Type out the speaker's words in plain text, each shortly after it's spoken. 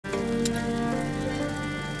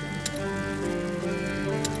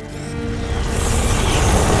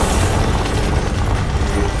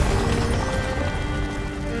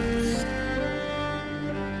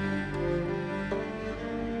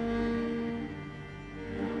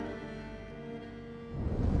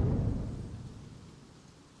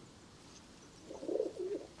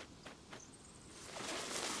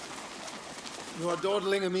You are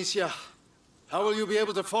dawdling, Amicia. How will you be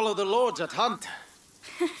able to follow the lords at hunt?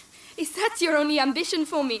 Is that your only ambition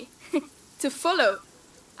for me? To follow?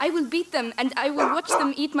 I will beat them, and I will watch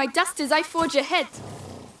them eat my dust as I forge ahead.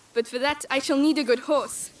 But for that, I shall need a good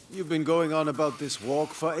horse. You've been going on about this walk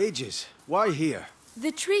for ages. Why here?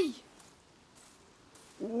 The tree.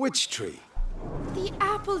 Which tree? The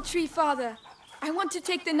apple tree, Father. I want to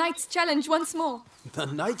take the Knight's challenge once more. The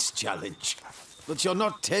Knight's challenge? But you're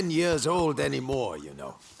not 10 years old anymore, you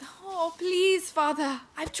know. Oh, please, Father.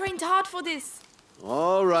 I've trained hard for this.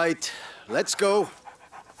 All right, let's go.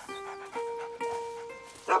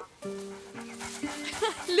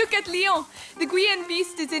 Look at Leon. The Guyenne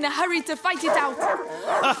beast is in a hurry to fight it out.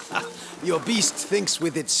 Your beast thinks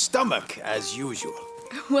with its stomach, as usual.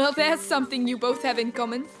 Well, there's something you both have in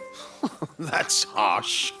common. That's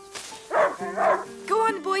harsh. Go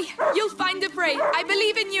on, boy. You'll find the prey. I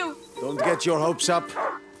believe in you. Don't get your hopes up.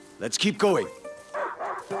 Let's keep going.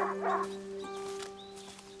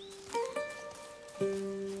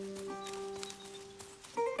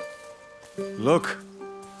 Look.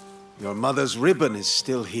 Your mother's ribbon is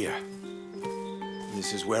still here.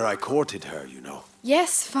 This is where I courted her, you know.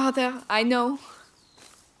 Yes, Father, I know.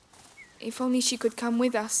 If only she could come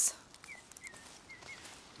with us.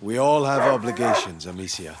 We all have obligations,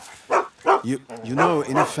 Amicia. You know,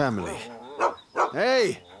 in a family.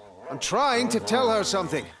 Hey! I'm trying to tell her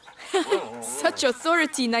something. Such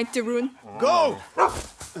authority, Knight de Rune. Go!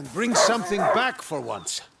 And bring something back for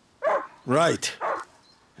once. Right.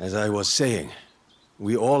 As I was saying,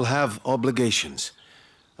 we all have obligations.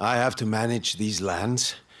 I have to manage these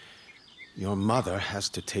lands. Your mother has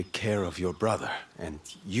to take care of your brother, and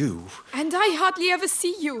you... And I hardly ever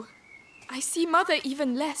see you. I see Mother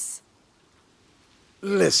even less.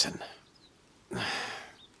 Listen.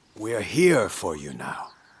 We're here for you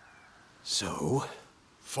now. So,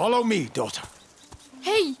 follow me, daughter.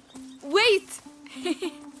 Hey, wait!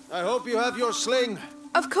 I hope you have your sling.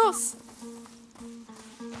 Of course.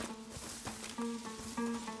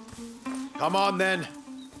 Come on, then.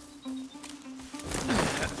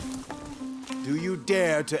 Do you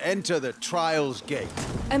dare to enter the Trials Gate?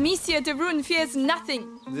 Amicia de Rune fears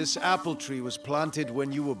nothing. This apple tree was planted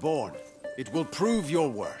when you were born. It will prove your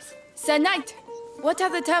worth. Sir Knight, what are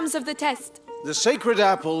the terms of the test? The sacred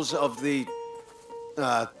apples of the...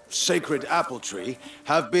 sacred apple tree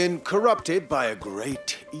have been corrupted by a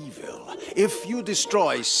great evil. If you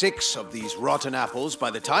destroy 6 of these rotten apples by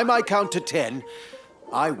the time I count to 10,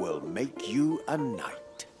 I will make you a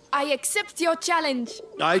knight. I accept your challenge.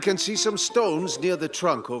 I can see some stones near the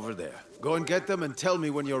trunk over there. Go and get them and tell me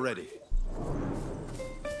when you're ready.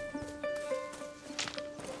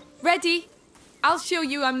 Ready? I'll show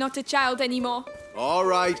you I'm not a child anymore. All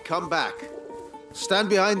right, come back. Stand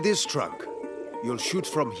behind this trunk. You'll shoot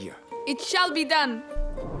from here. It shall be done.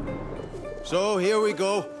 So, here we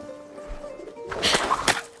go.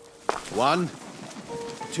 1,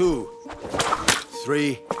 2,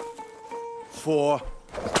 3, 4,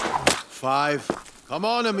 5. Come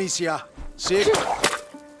on, Amicia. 6,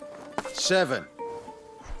 7,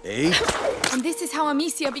 8. And this is how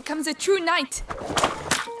Amicia becomes a true knight.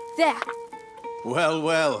 There. Well,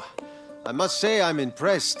 well. I must say I'm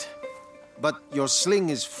impressed. But your sling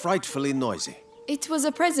is frightfully noisy. It was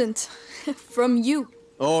a present. From you.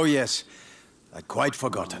 Oh, yes. I'd quite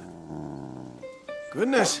forgotten.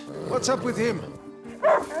 Goodness, what's up with him?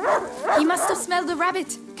 He must have smelled the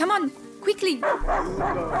rabbit. Come on, quickly. You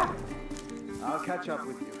go. I'll catch up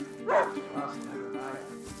with you.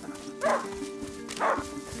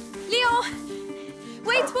 Leon!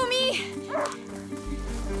 Wait for me!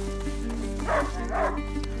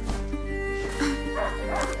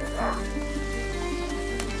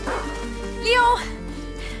 Leon!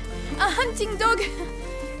 A hunting dog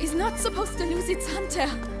is not supposed to lose its hunter.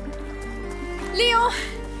 Leon!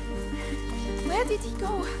 Where did he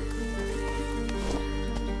go?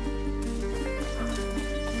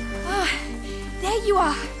 Ah, there you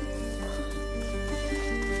are.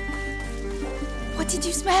 What did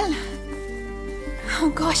you smell? Oh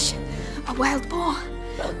gosh, a wild boar.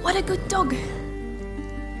 What a good dog.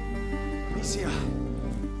 Amicia,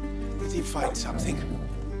 did he find something?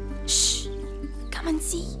 Shh! Come and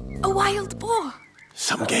see. A wild boar.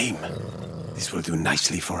 Some game. This will do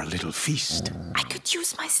nicely for a little feast. I could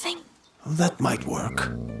use my sling. That might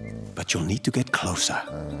work. But you'll need to get closer.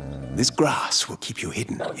 This grass will keep you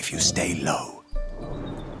hidden if you stay low.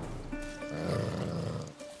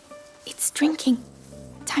 It's drinking.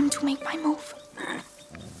 Time to make my move.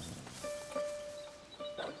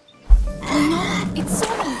 Oh no, it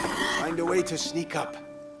saw me. Find a way to sneak up.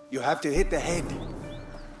 You have to hit the head.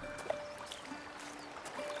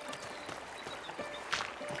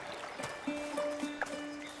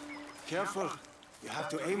 Careful. You have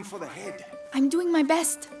to aim for the head. I'm doing my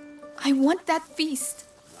best. I want that feast.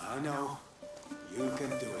 I know. You can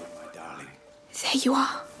do it, my darling. There you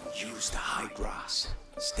are. Use the high grass.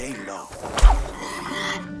 Stay low.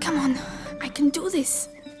 Come on, I can do this.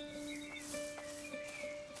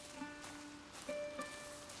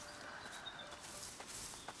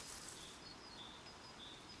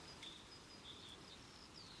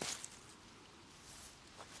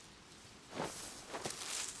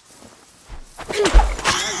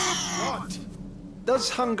 What? Does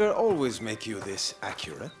hunger always make you this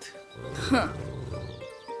accurate? Huh.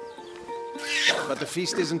 But the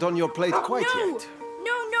feast isn't on your plate quite yet.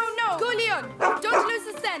 No! Go, Leon! Don't lose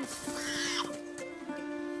the scent!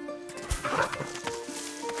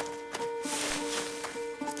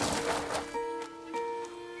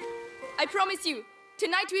 I promise you,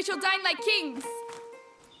 tonight we shall dine like kings!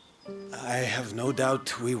 I have no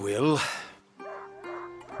doubt we will.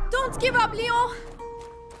 Don't give up, Leon!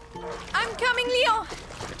 I'm coming, Leon!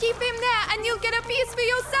 Keep him there and you'll get a piece for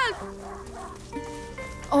yourself!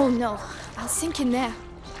 Oh no, I'll sink in there.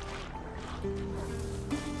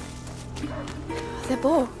 The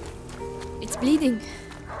boar. It's bleeding.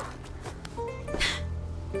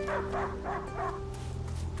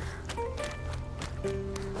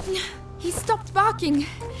 He stopped barking.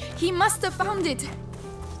 He must have found it.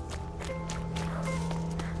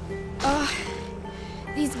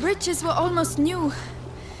 These bridges were almost new.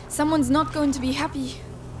 Someone's not going to be happy.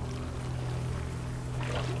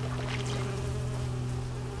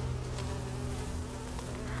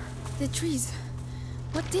 The trees.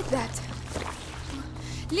 What did that?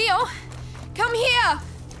 Leo, come here!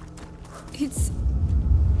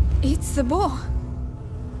 It's the boar.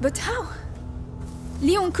 But how?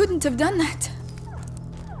 Leon couldn't have done that.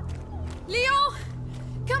 Leo!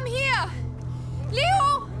 Come here!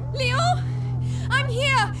 Leo! Leo! I'm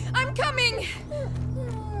here! I'm coming!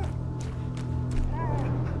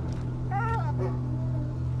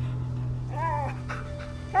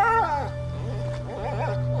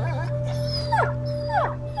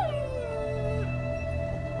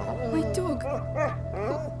 My dog.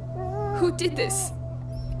 Who did this?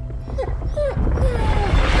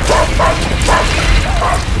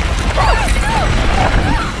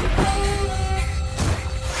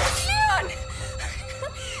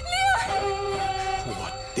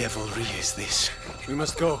 What devilry is this? We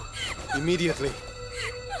must go. Immediately.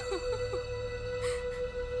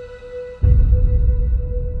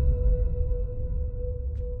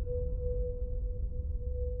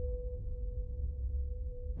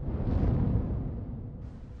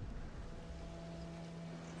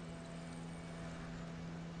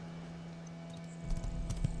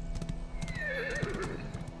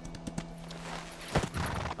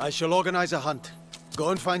 I shall organize a hunt. Go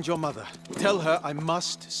and find your mother. Tell her I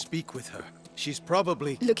must speak with her. She's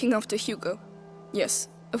probably... Looking after Hugo. Yes,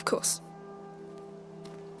 of course.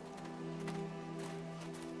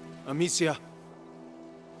 Amicia.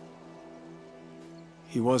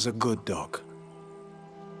 He was a good dog.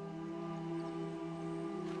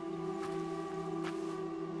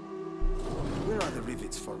 Where are the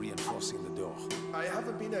rivets for reinforcing the door? I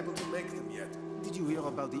haven't been able to make them yet. Did you hear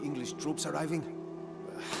about the English troops arriving?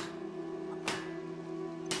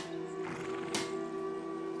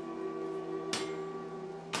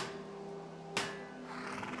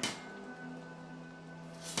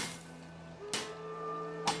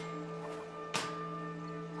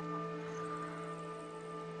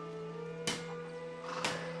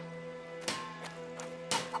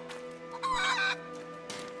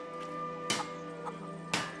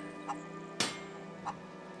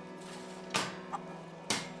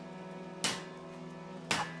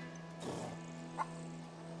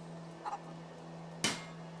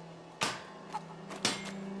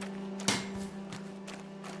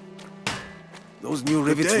 Those new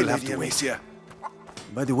rivets will have to wait.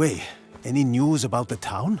 By the way, any news about the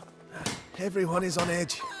town? Everyone is on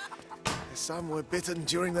edge. Some were bitten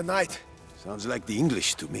during the night. Sounds like the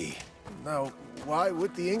English to me. Now, why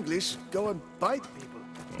would the English go and bite people?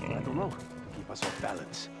 I don't know. Keep us off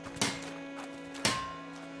balance.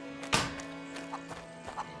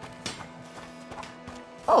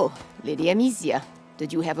 Oh, Lady Amicia,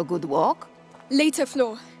 did you have a good walk? Later,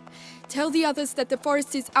 Flo. Tell the others that the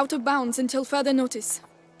forest is out of bounds until further notice.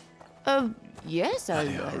 Yes, I'll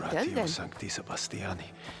tell them. Sancti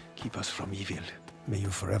Sebastiani, keep us from evil. May you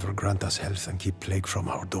forever grant us health and keep plague from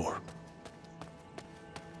our door.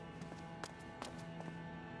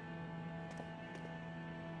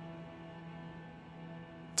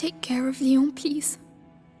 Take care of Leon, please.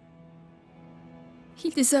 He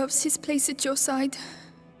deserves his place at your side,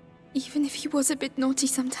 even if he was a bit naughty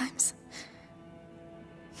sometimes.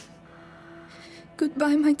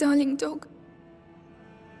 Goodbye, my darling dog.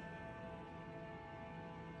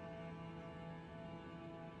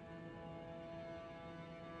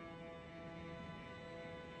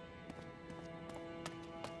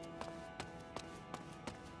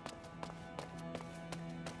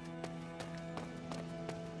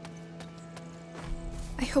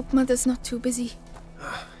 I hope Mother's not too busy.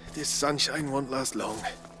 This sunshine won't last long.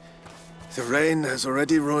 The rain has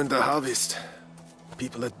already ruined the harvest.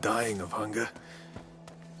 People are dying of hunger.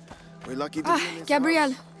 We're lucky to be in his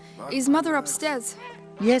Gabrielle. house. Is Mother upstairs?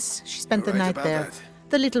 Yes, she spent the You're right night about there. that.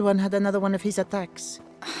 The little one had another one of his attacks.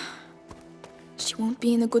 She won't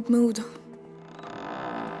be in a good mood.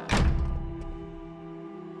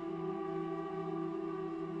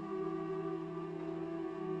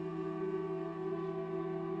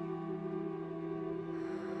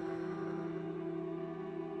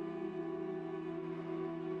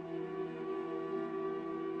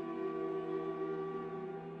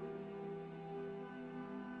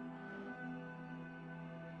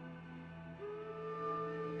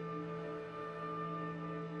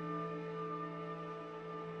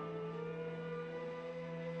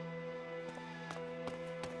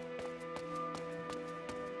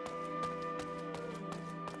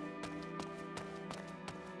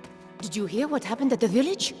 Did you hear what happened at the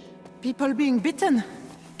village? People being bitten.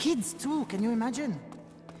 Kids too, can you imagine?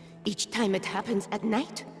 Each time it happens at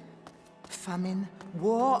night? Famine,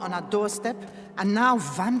 war on our doorstep, and now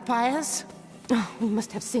vampires? Oh, we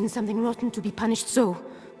must have sinned something rotten to be punished so.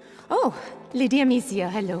 Oh, Lady Amicia,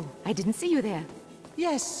 hello. I didn't see you there.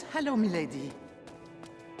 Yes, hello, milady.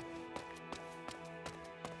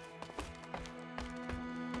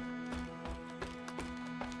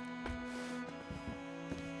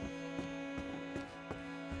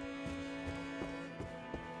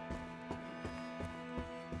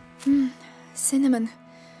 Cinnamon.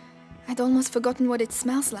 I'd almost forgotten what it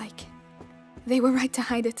smells like. They were right to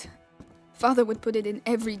hide it. Father would put it in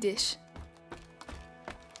every dish.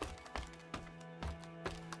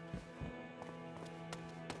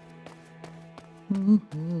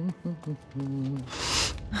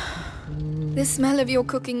 The smell of your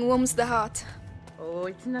cooking warms the heart. Oh,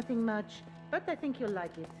 it's nothing much, but I think you'll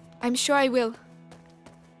like it. I'm sure I will.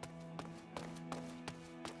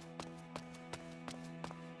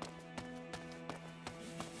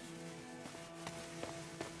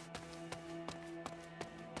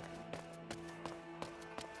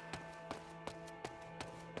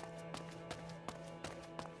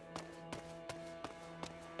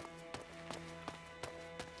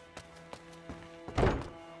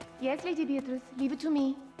 Yes, Lady Beatrice, leave it to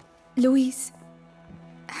me. Louise,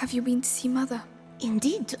 have you been to see Mother?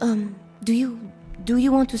 Indeed, do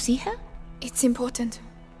you want to see her? It's important.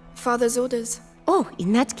 Father's orders. Oh,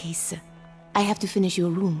 in that case, I have to finish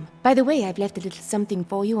your room. By the way, I've left a little something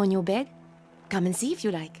for you on your bed. Come and see if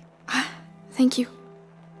you like. Thank you.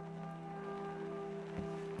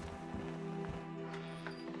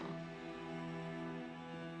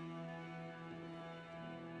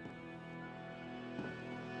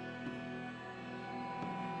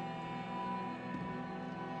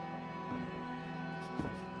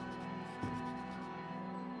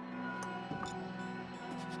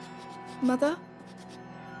 Mother?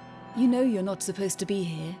 You know you're not supposed to be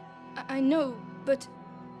here. I know, but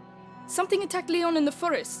something attacked Leon in the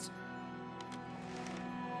forest.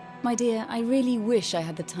 My dear, I really wish I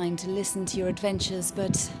had the time to listen to your adventures,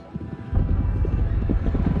 but...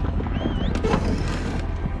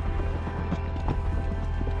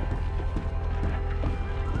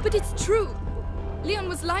 But it's true. Leon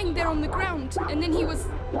was lying there on the ground, and then he was...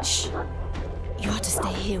 Shh! You are to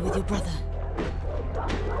stay here with your brother.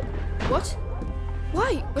 What?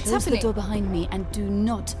 Why? What's Close happening? the door behind me and do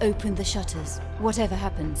not open the shutters, whatever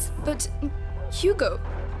happens. But... Hugo...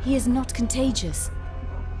 He is not contagious.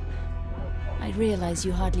 I realize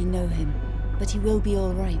you hardly know him, but he will be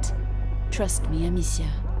all right. Trust me, Amicia.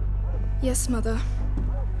 Yes, Mother.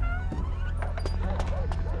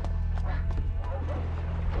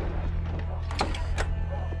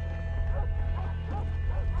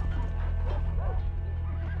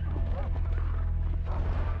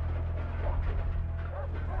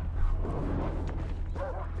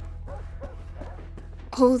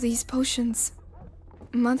 All these potions.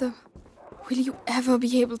 Mother, will you ever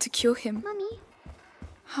be able to cure him? Mummy?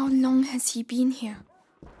 How long has he been here?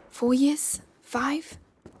 4 years? 5?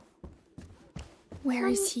 Where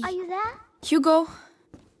Mummy, is he? are you there? Hugo!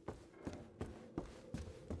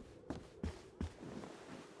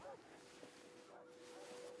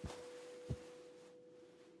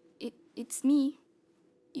 It's me.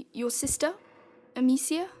 Your sister?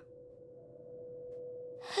 Amicia?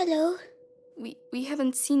 Hello. We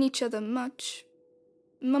haven't seen each other much.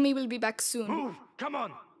 Mummy will be back soon. Move! Come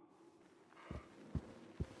on!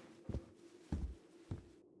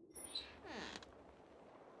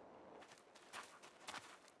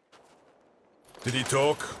 Did he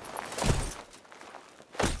talk?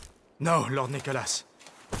 No, Lord Nicholas.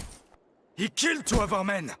 He killed 2 of our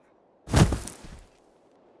men.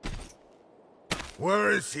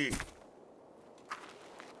 Where is he?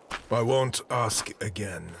 I won't ask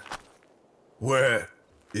again. Where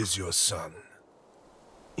is your son?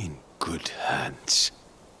 In good hands.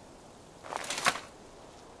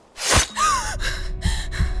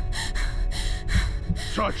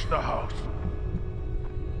 Search the house.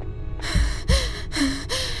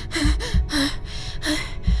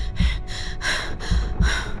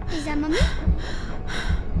 Is that Mommy?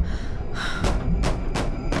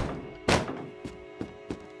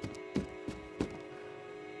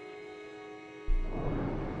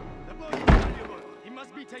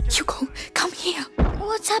 Hugo, come here.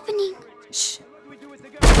 What's happening? Shh.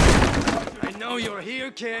 I know you're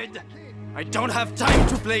here, kid. I don't have time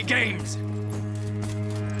to play games.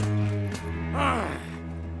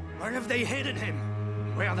 Where have they hidden him?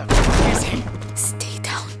 Where the fuck is he? Stay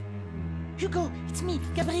down. Hugo, it's me,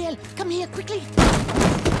 Gabrielle. Come here, quickly.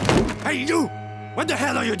 Hey, you! What the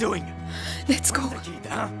hell are you doing? Let's go. The kid,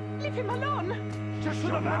 huh? Leave him alone. Just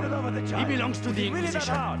should have handed over the child. He belongs to the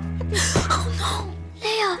Inquisition. Oh no!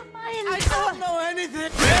 Leia! I don't know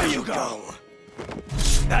anything. There you go!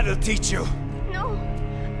 That'll teach you. No!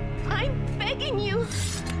 I'm begging you!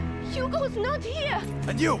 Hugo's not here!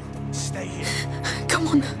 And you, stay here. Come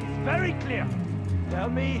on. Very clear. Tell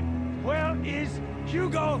me, where is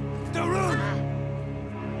Hugo the Rune?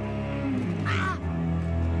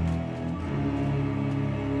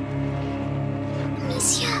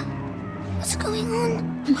 Amicia! What's going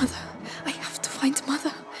on? Mother. I have to find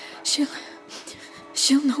Mother.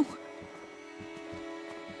 She'll know.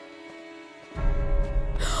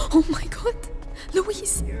 Oh my god.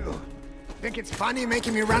 Louise. You think it's funny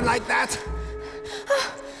making me run like that?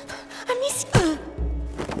 Amicia!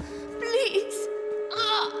 Please!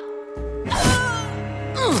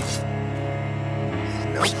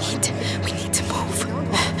 We need to move.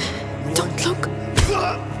 Don't look.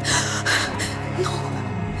 No.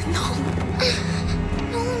 No,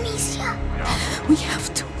 Amicia! We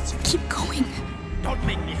have to keep going. Don't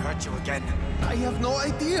make me hurt you again. I have no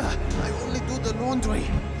idea. I only do the laundry.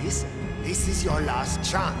 Listen, this is your last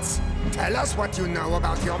chance. Tell us what you know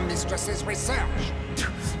about your mistress's research.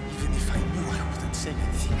 Even if I knew, I wouldn't say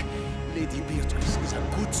anything. Lady Beatrice is a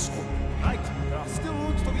good soul. Right, there are still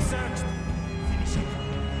rooms to be searched. Finish it.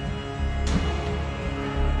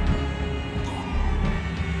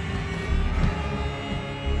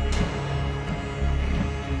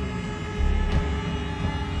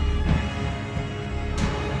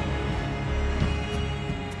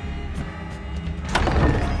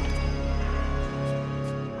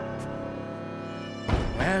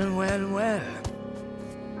 Well.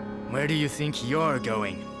 Where do you think you're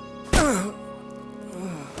going?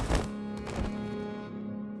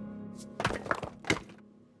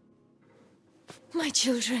 My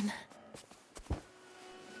children.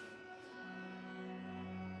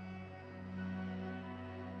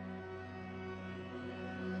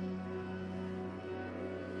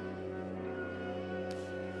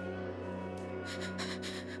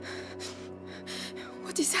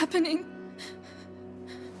 What is happening?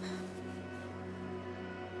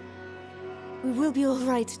 We will be all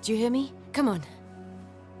right, do you hear me? Come on.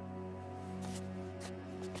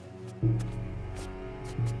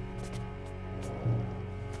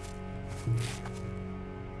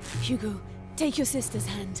 Hugo, take your sister's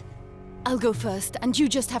hand. I'll go first, and you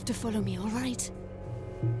just have to follow me, all right?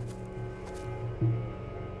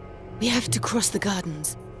 We have to cross the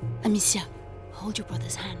gardens. Amicia, hold your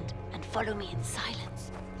brother's hand and follow me in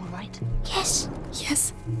silence, all right? Yes.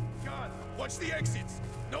 Yes. God, watch the exits.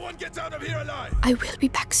 No one gets out of here alive. I will be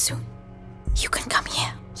back soon. You can come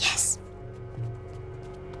here. Yes.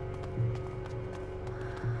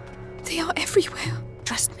 They are everywhere.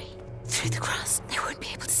 Trust me. Through the grass, they won't be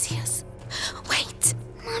able to see us. Wait.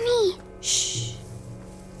 Mommy! Shh.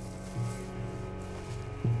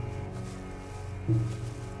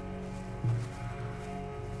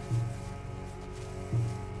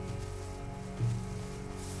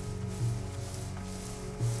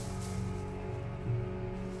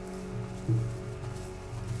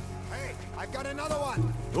 Hey, I've got another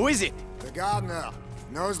one. Who is it? The gardener.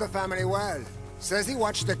 Knows the family well. Says he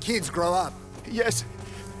watched the kids grow up. Yes,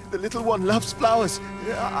 the little one loves flowers.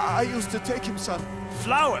 I used to take him some.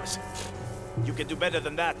 Flowers! You can do better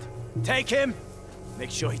than that. Take him, Make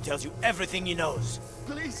sure he tells you everything he knows.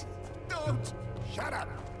 Please, don't! Shut up!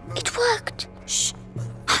 It worked. Shh!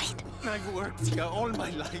 Hide! I've worked here all my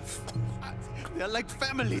life. They're like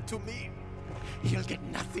family to me. You'll get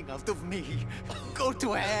nothing out of me. Go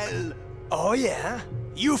to hell! Oh yeah?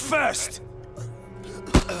 You first!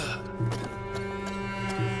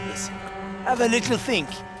 Listen, have a little think,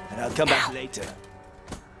 and I'll come back later.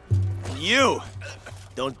 And you!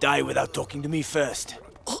 Don't die without talking to me first.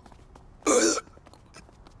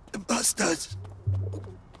 Bastards!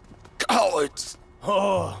 Cowards!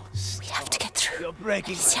 Oh, We have to get through. you're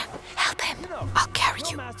breaking. Amicia, help him. I'll carry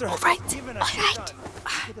you. All right? All right.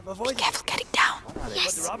 Be careful getting down.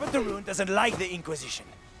 Yes. But Robert the Rune doesn't like the Inquisition,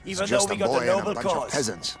 even It's though just we a got boy a and a noble bunch cause. of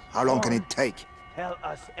peasants. How long can it take? Tell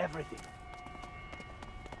us everything.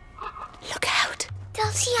 Look out. They'll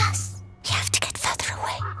see us. We have to get further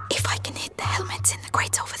away. If I can hit the helmets in the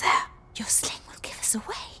crates over there, your sling will give us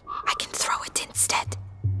away. I can throw it instead.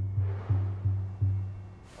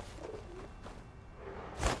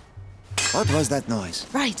 What was that noise?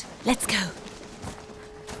 Right, let's go.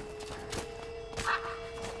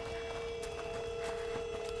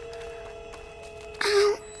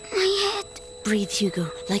 Ow, my head. Breathe, Hugo,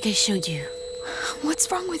 like I showed you.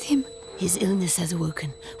 What's wrong with him? His illness has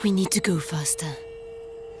awoken. We need to go faster.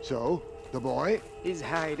 So, the boy? He's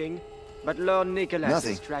hiding, but Lord Nicholas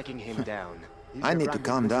Nothing. is tracking him down. I need to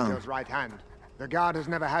calm down. Right hand. The guard has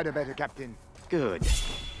never had a better captain. Good.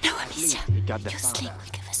 No, Amicia. He got the Your father. sling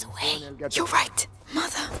will give us away. Get You're right.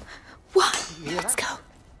 Mother. What? Let's go.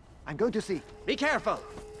 I'm going to see. Be careful!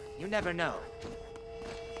 You never know.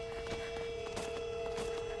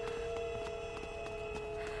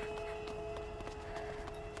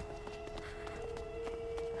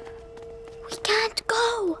 We can't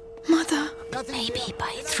go. Mother. Maybe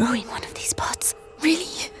by throwing one of these pots.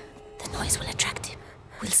 Really? The noise will attract him.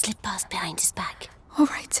 We'll slip past behind his back. All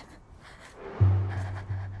right.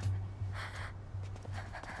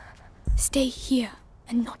 Stay here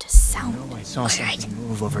and not a sound. Oh, I saw something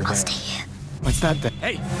move over there. I'll stay here. What's that then?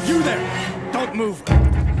 Hey, you there! Don't move!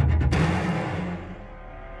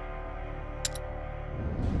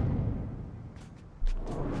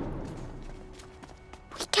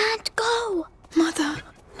 We can't go. Mother.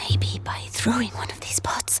 Maybe by throwing one of these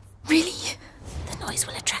pots. Really? The noise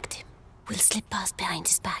will attract him. We'll slip past behind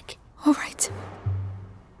his back. All right.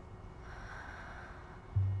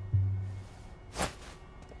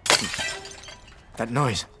 That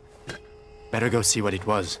noise. Better go see what it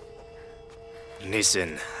was.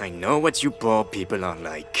 Listen, I know what you poor people are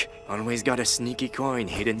like. Always got a sneaky coin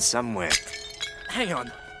hidden somewhere. Hang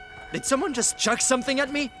on. Did someone just chuck something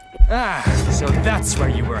at me? Ah, so that's where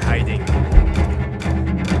you were hiding.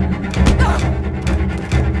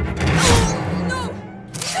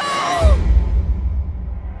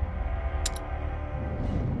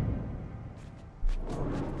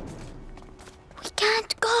 We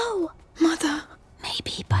can't go. Mother.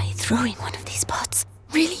 Maybe by throwing one of these pots.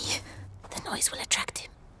 Really? The noise will attract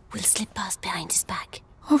him. We'll slip past behind his back.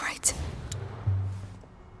 All right.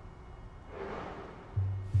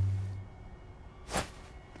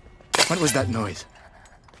 What was that noise?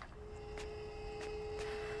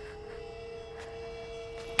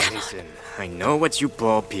 Listen, I know what you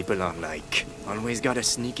poor people are like. Always got a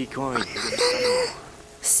sneaky coin hidden somewhere.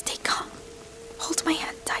 Stay calm. Hold my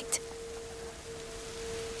hand tight.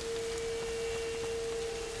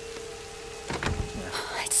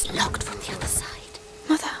 It's locked from the other side.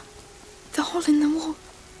 Mother, the hole in the wall.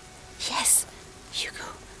 Yes, Hugo,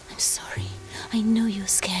 I'm sorry. I know you're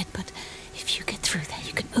scared, but if you get through there,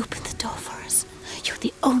 you can open the door for us. You're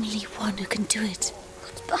the only one who can do it.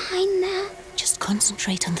 What's behind there? Just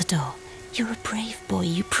concentrate on the door. You're a brave boy.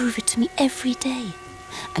 You prove it to me every day.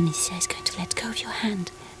 Amicia is going to let go of your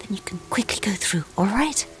hand. Then you can quickly go through, all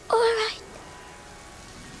right? All right.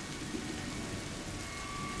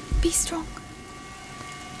 Be strong.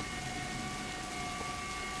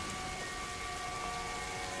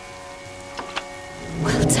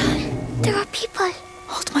 Well done. There are people.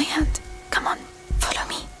 Hold my hand. Come on, follow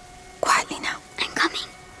me. Quietly now. I'm coming.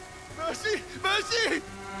 Mercy! Mercy!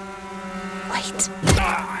 Wait.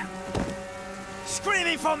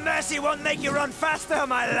 Screaming for mercy won't make you run faster,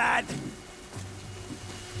 my lad!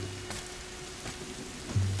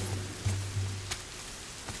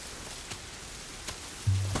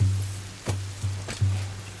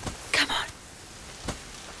 Come on.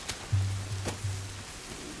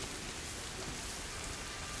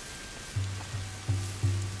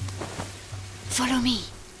 Follow me.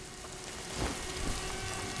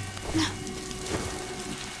 No.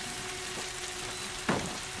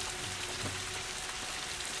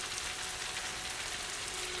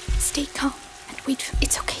 Stay calm and wait for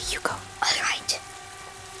It's okay, Hugo. All right.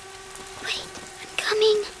 Wait, I'm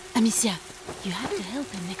coming. Amicia, you have to help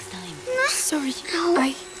him next time. Sorry, Ow,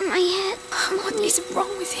 my head. What is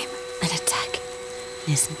wrong with him? An attack.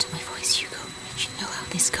 Listen to my voice, Hugo. You know how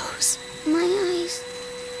this goes. My eyes.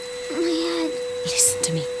 My head. Listen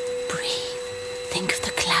to me. Breathe. Think of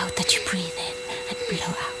the cloud that you breathe in and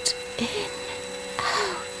blow out. In,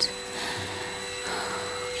 out.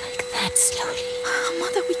 Like that, slowly.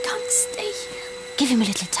 Mother, we can't stay here. Give him a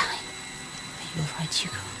little time. Are you alright,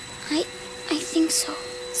 Hugo? I think so.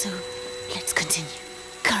 So, let's continue.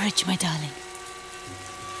 Courage, my darling.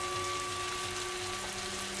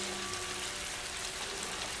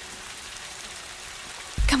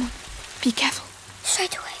 Come on, be careful.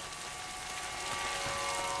 Straight away.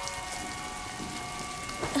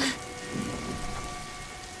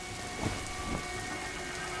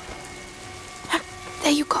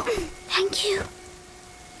 There you go. Thank you.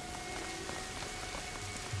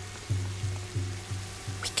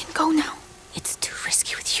 We can go now. It's too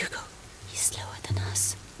risky with Hugo. He's slower than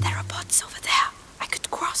us. There are bots over there. I could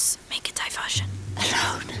cross, make a diversion.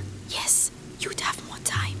 Alone? Yes, you'd have more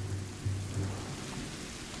time.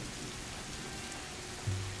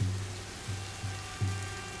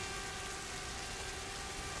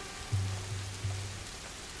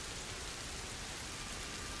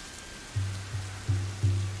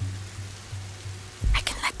 I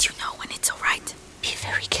can let you know when it's all right. Be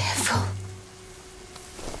very careful.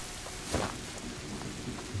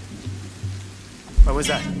 What was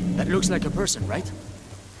that? That looks like a person, right?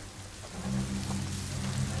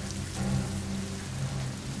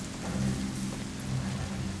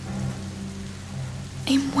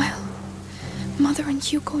 Aim well. Mother and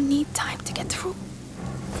Hugo need time to get through.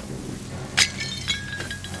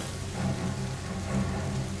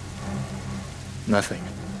 Nothing.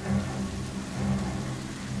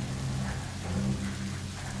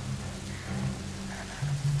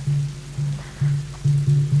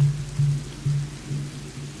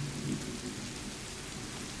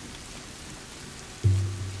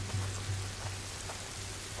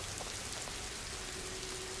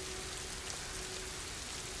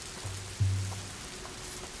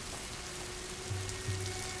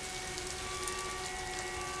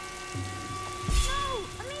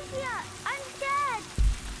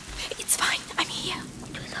 It's fine, I'm here.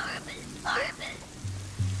 It was horrible. Horrible.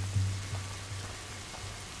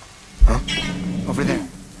 Huh? Over there.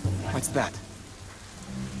 What's that?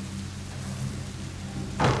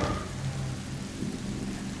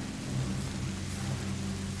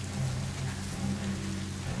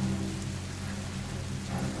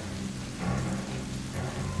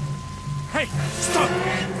 Hey! Stop!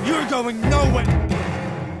 You're going nowhere!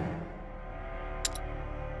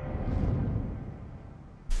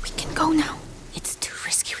 Go now. It's too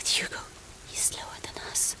risky with Hugo. He's slower than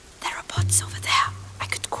us. There are bots over there. I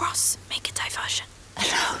could cross, make a diversion.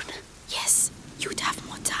 Alone? Yes, you'd have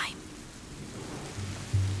more time.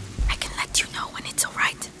 I can let you know when it's all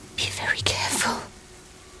right. Be very careful.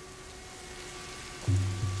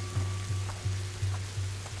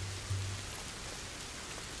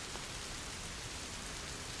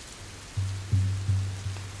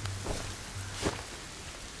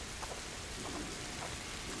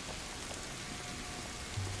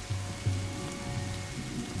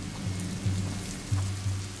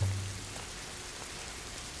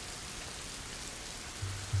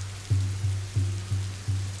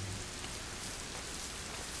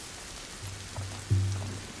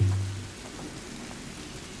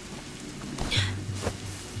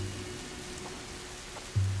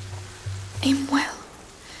 Aim well.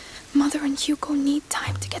 Mother and Hugo need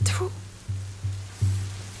time to get through.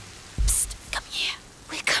 Psst, come here.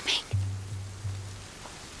 We're coming.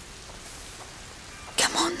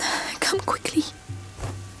 Come on, come quickly.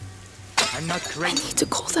 I'm not crazy. I need to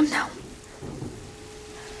call them now.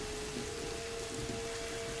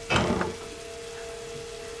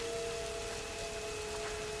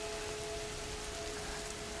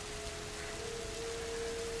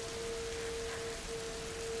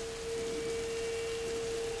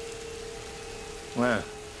 Well,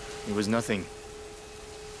 it was nothing.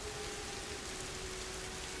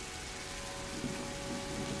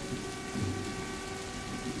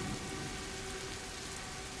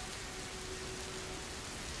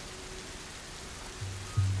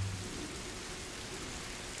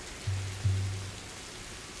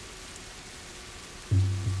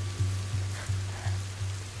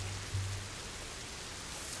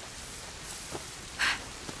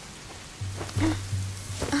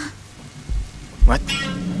 What?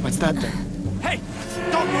 What's that then? Hey!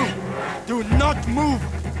 Don't move! Do not move!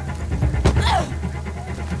 Oh,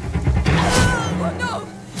 no!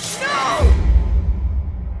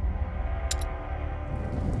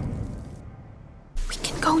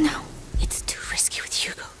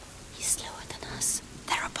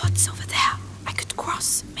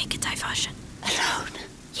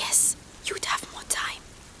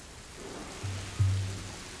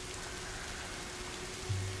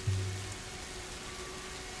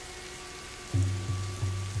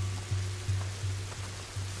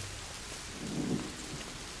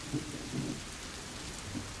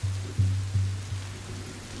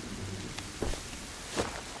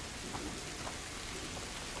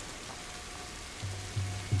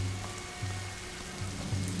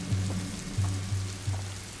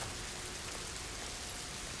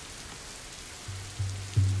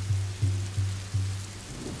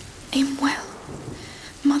 Aim well.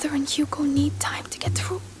 Mother and Hugo need time to get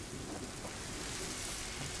through.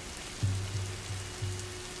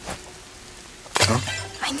 Huh?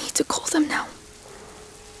 I need to call them now.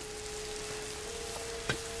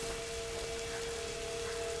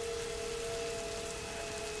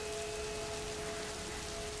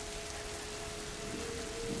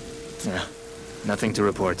 Yeah, nothing to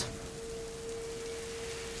report.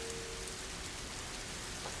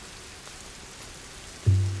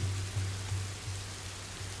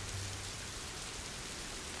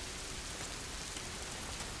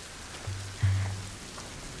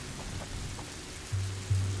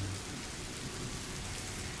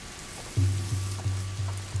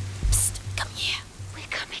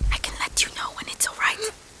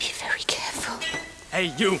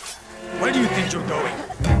 Hey, you! Where do you think you're going?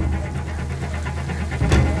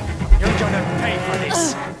 You're gonna pay for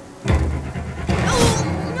this!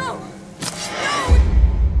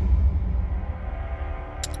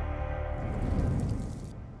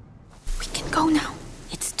 We can go now.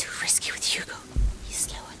 It's too risky with Hugo. He's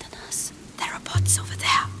slower than us. There are bots over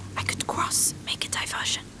there. I could cross, make a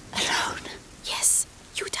diversion. Alone? Yes,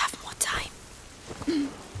 you'd have more time.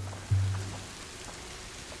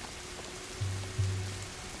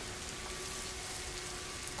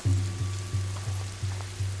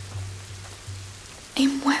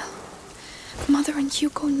 Aim well. Mother and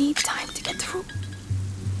Hugo need time to get through.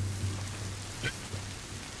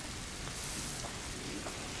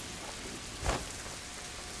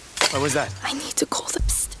 What was that? I need to call them.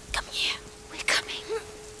 Psst, come here. We're coming.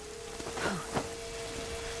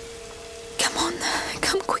 Come on,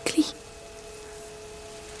 come quickly.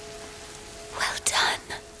 Well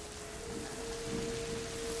done.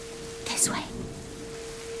 This way.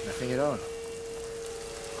 Nothing at all.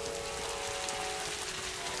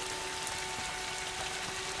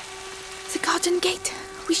 The garden gate.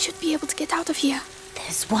 We should be able to get out of here.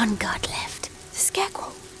 There's one guard left. The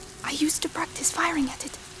scarecrow. I used to practice firing at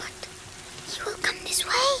it. He will come this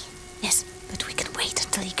way? Yes, but we can wait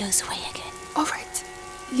until he goes away again. All right.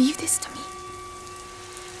 Leave this to me.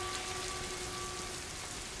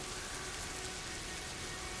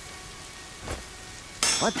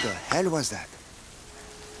 What the hell was that?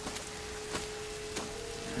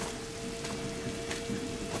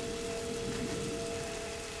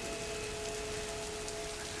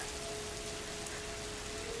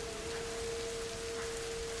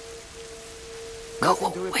 Go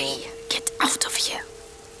away. Get out of here.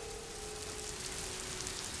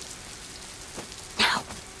 Now.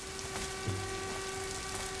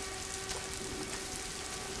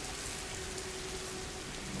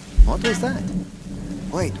 What was that?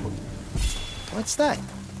 Wait, what's that?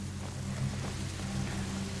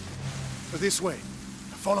 This way.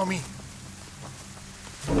 Follow me.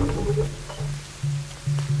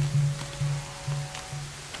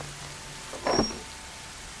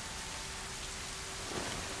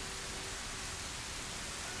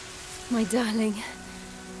 My darling.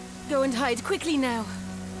 Go and hide quickly now.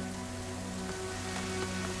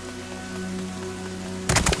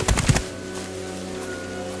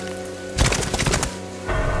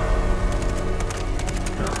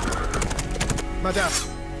 Madame,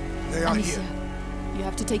 they are Amicia, here. you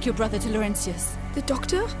have to take your brother to Laurentius. The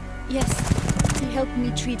doctor? Yes. He helped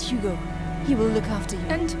me treat Hugo. He will look after you.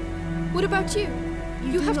 And what about you?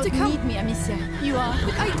 You do have not to come. need me, Amicia. You are.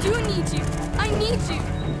 But I do need you. I need you.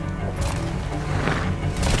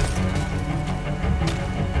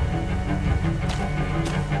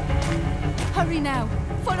 Hurry now.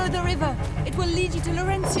 Follow the river. It will lead you to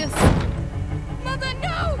Laurentius. Mother,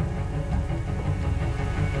 no!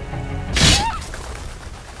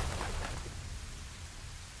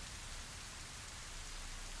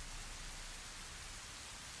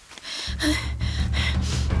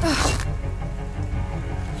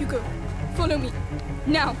 Hugo, follow me.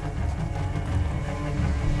 Now.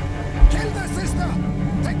 Kill the sister!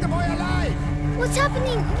 Take the boy alive! What's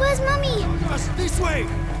happening? Where's Mommy? Us this way!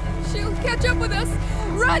 She'll catch up with us.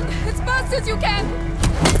 Run as fast as you can.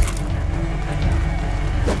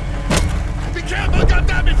 Be careful,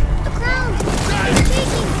 goddammit! The ground! It's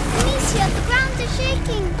shaking! Amicia, the ground is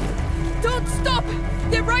shaking! Don't stop!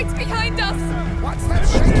 They're right behind us! What's that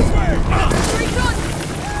shaking? Straight on!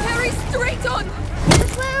 Carry straight on! But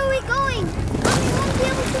where are we going? Mommy won't be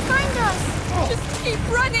able to find us! Just keep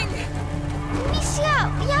running! Amicia,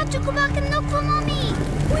 we have to go back and look for Mommy!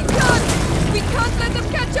 We can't! We can't let them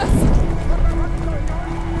catch us!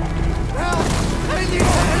 Help! I need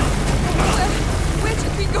help! Where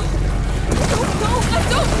should we go? I don't know! I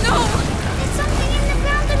don't know! There's something in the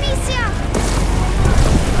ground, Amicia!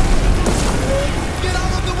 Get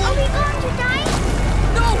out of the Are wood! we going to die?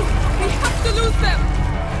 No!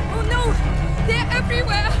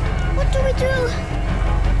 through!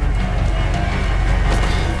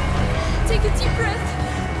 Take a deep breath.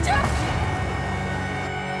 Jump!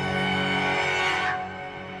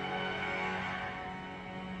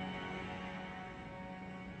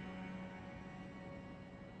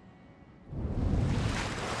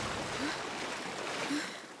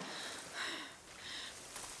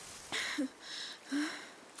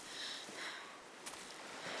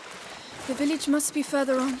 The village must be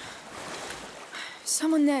further on.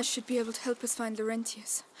 Someone there should be able to help us find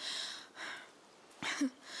Laurentius.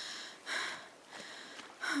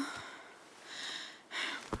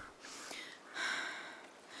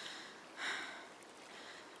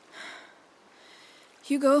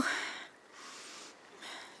 Hugo.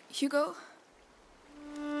 Hugo?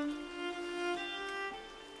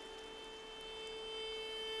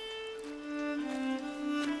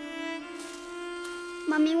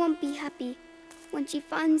 Mummy won't be happy when she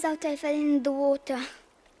finds out I fell in the water.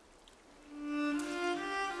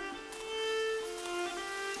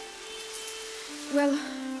 Well,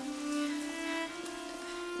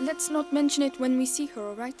 let's not mention it when we see her,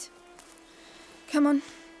 all right? Come on.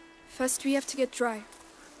 First we have to get dry.